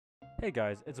Hey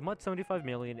guys, it's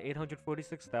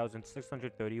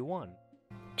Mud75,846,631.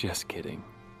 Just kidding.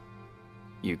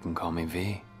 You can call me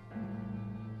V.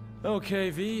 Okay,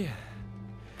 V.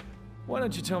 Why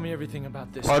don't you tell me everything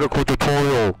about this Particle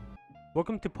tutorial!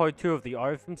 Welcome to part 2 of the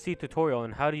Rfmc tutorial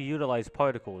on how to utilize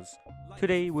particles.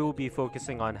 Today we will be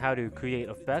focusing on how to create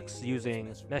effects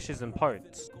using meshes and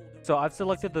parts. So I've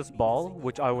selected this ball,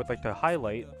 which I would like to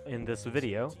highlight in this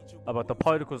video about the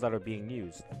particles that are being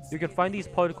used. You can find these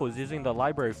particles using the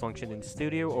library function in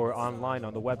Studio or online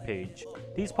on the web page.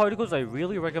 These particles I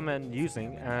really recommend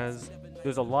using as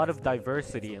there's a lot of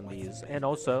diversity in these, and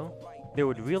also they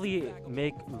would really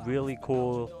make really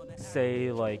cool,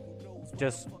 say like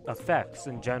just effects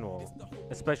in general,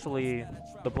 especially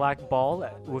the black ball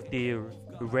with the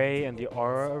ray and the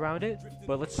aura around it.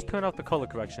 But let's just turn off the color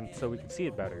correction so we can see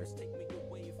it better.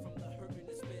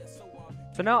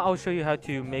 So now I'll show you how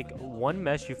to make one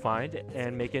mesh you find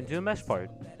and make it into a mesh part.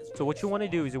 So what you want to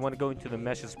do is you want to go into the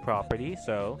meshes property,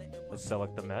 so let's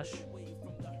select the mesh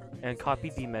and copy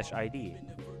the mesh ID.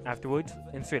 Afterwards,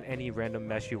 insert any random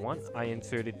mesh you want. I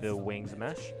inserted the wings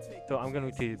mesh, so I'm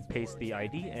going to paste the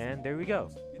ID, and there we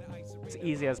go. It's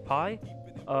easy as pie.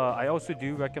 I also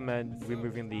do recommend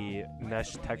removing the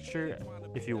mesh texture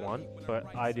if you want, but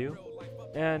I do.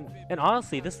 And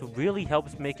honestly, this really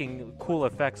helps making cool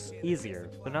effects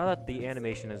easier. So now that the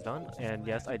animation is done, and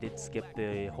yes, I did skip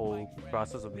the whole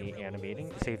process of me animating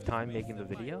to save time making the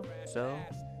video. So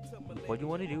what you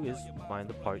want to do is find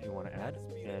the part you want to add,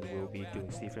 and we'll be doing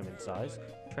C-frame and size.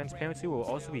 Transparency will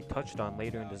also be touched on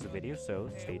later in this video, so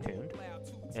stay tuned.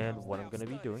 And what I'm going to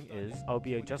be doing is I'll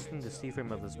be adjusting the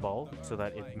C-frame of this ball so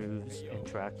that it moves and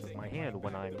tracks with my hand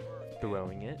when I'm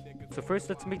throwing it. So first,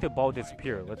 let's make the ball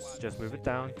disappear. Let's just move it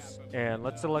down, and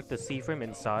let's select the C-frame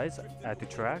and size, add to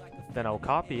track. Then I'll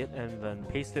copy it and then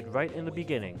paste it right in the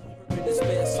beginning.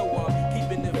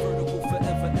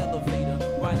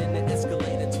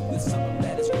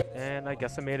 And I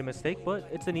guess I made a mistake, but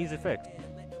it's an easy fix.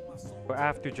 But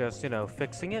after just,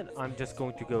 fixing it, I'm just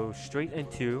going to go straight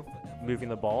into moving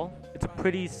the ball. It's a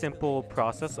pretty simple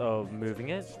process of moving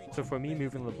it. So for me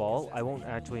moving the ball, I won't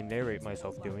actually narrate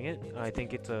myself doing it. I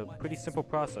think it's a pretty simple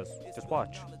process. Just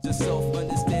watch. Just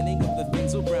self-understanding of the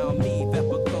things around me that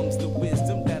becomes the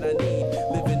wisdom that I need.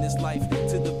 Living this life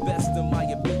to the best of my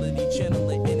ability,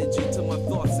 channeling energy to my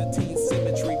thoughts, attain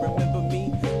symmetry. Remember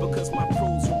me because my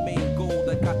pros remain gold.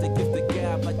 I got the gift of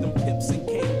gab like them pimps and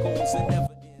cane goals. It never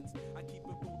ends. I keep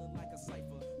it rolling like a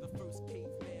cipher. The first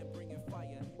caveman bringing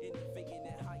fire, innovating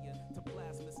it higher. To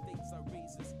plasma states, I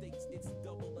raise the stakes. It's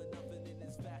double or nothing in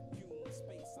this vacuum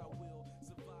space. I will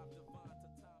survive divine to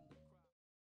time the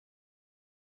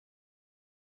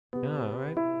crowd. Yeah,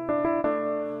 alright.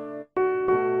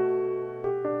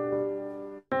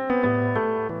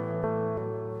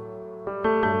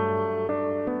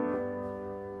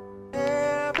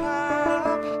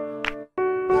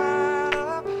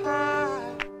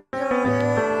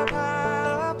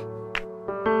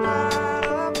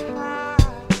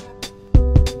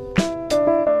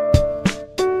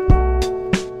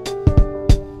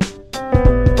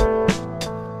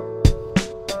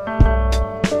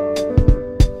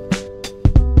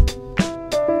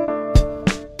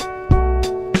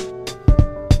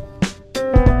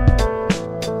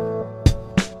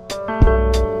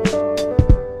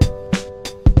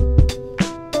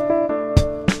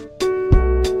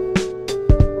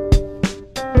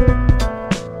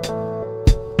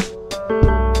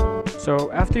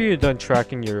 So after you're done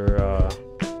tracking your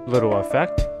little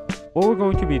effect, what we're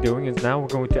going to be doing is now we're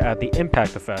going to add the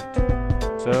impact effect.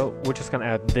 So we're just gonna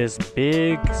add this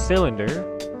big cylinder.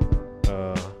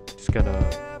 Just gonna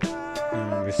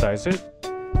resize it.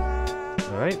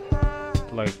 Alright,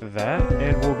 like that,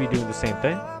 and we'll be doing the same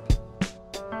thing.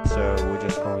 So we're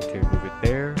just going to move it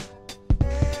there.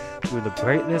 Ooh, the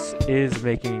brightness is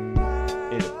making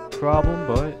it a problem,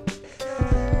 but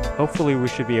hopefully we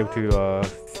should be able to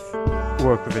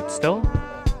work with it still.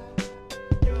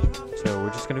 So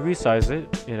we're just gonna resize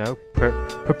it,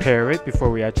 prepare it before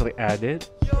we actually add it.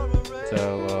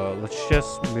 So let's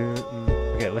just move.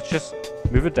 Okay, let's just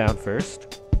move it down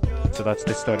first. So that's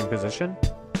the starting position.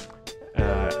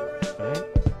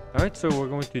 Alright. So we're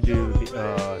going to do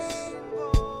the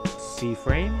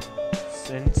C-frame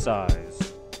and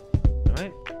size.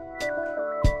 Alright.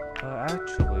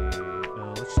 Actually,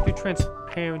 let's do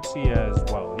transparency as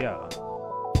well. Yeah.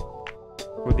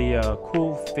 For the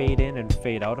cool fade in and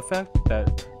fade out effect,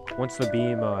 that once the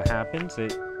beam happens,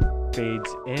 it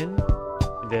fades in,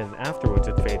 and then afterwards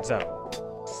it fades out.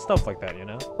 Stuff like that,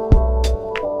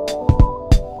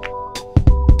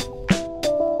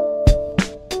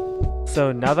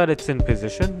 So now that it's in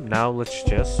position, now let's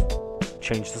just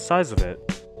change the size of it.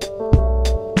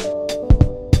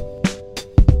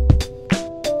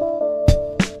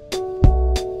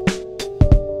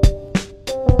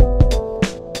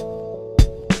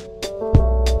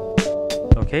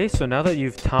 Okay, so now that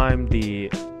you've timed the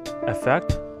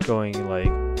effect going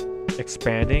like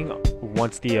expanding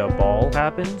once the ball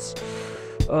happens,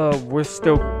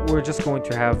 we're just going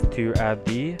to have to add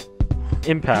the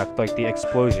impact, like the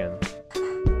explosion,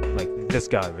 like this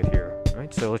guy right here.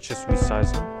 Right, so let's just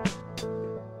resize him.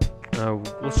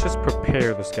 Let's just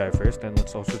prepare this guy first, and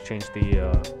let's also change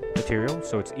the material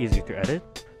so it's easy to edit.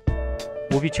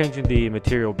 We'll be changing the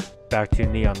material back to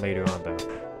neon later on though.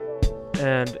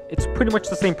 And it's pretty much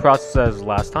the same process as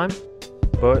last time,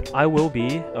 but I will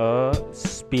be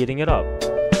speeding it up.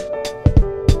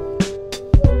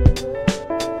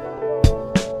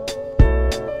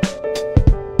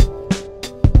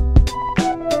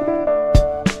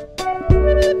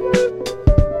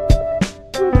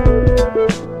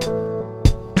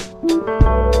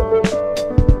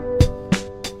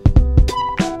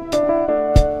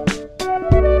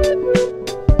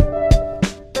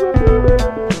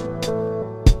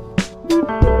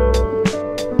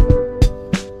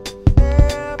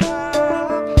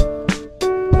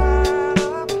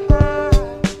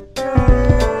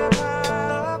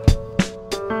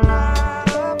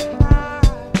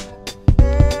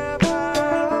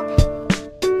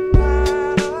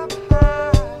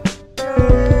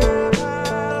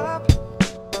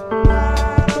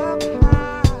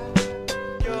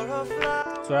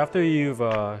 So after you've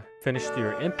finished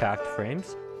your impact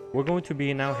frames, we're going to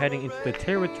be now heading into the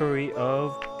territory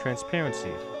of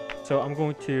transparency. So I'm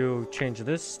going to change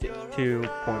this to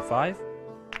 0.5.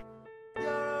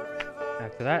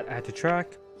 After that, add to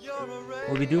track.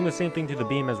 We'll be doing the same thing to the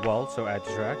beam as well, so add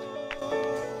to track.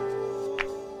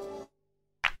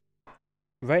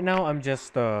 Right now I'm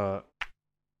just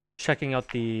checking out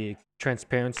the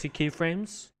transparency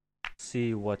keyframes,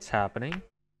 see what's happening.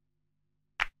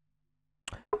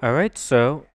 Alright,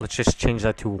 so let's just change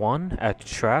that to 1, add to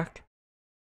track.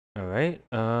 Alright,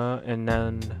 and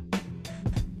then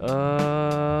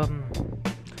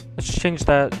let's change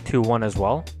that to 1 as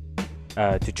well,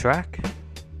 add to track.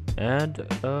 And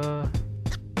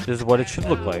this is what it should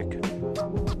look like.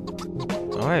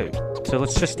 Alright, so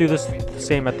let's just do this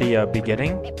same at the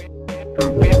beginning.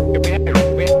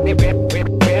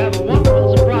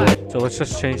 So let's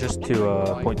just change this to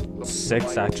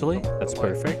 0.6 actually, that's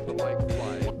perfect.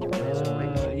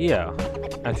 Yeah,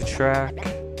 add to track.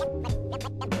 Okay,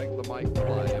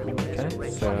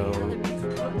 so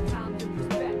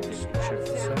let's check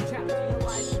this out.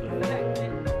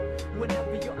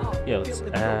 Yeah, let's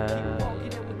add.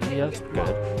 Yeah, that's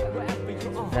good.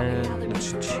 And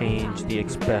let's change the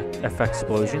FX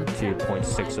explosion to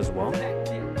 0.6 as well. And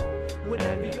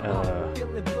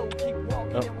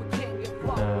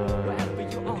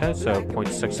okay, so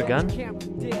 0.6 again.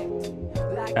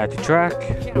 Add to track.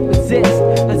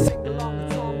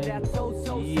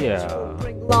 Yeah.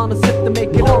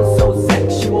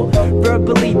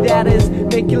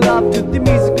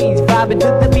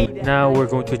 Now we're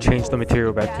going to change the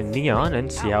material back to neon and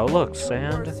see how it looks,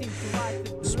 and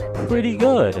it's pretty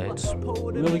good. It's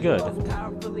really good.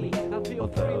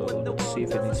 Let's see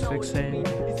if it needs fixing.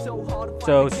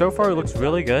 So far it looks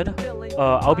really good.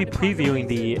 I'll be previewing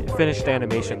the finished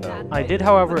animation though. I did,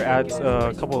 however, add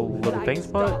a couple of little things,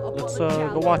 but let's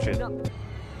go watch it.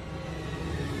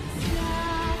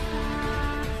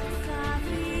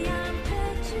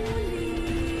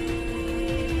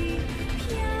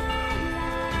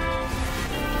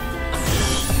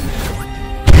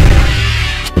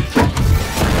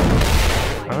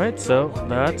 Alright, so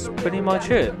that's pretty much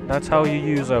it. That's how you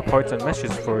use parts and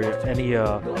meshes for any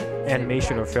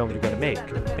animation or film you're gonna make.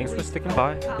 Thanks for sticking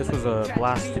by. This was a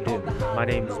blast to do. My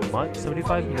name is Mutt,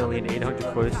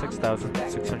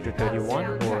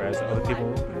 75,846,631, or as other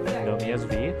people know me as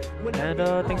V, and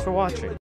thanks for watching.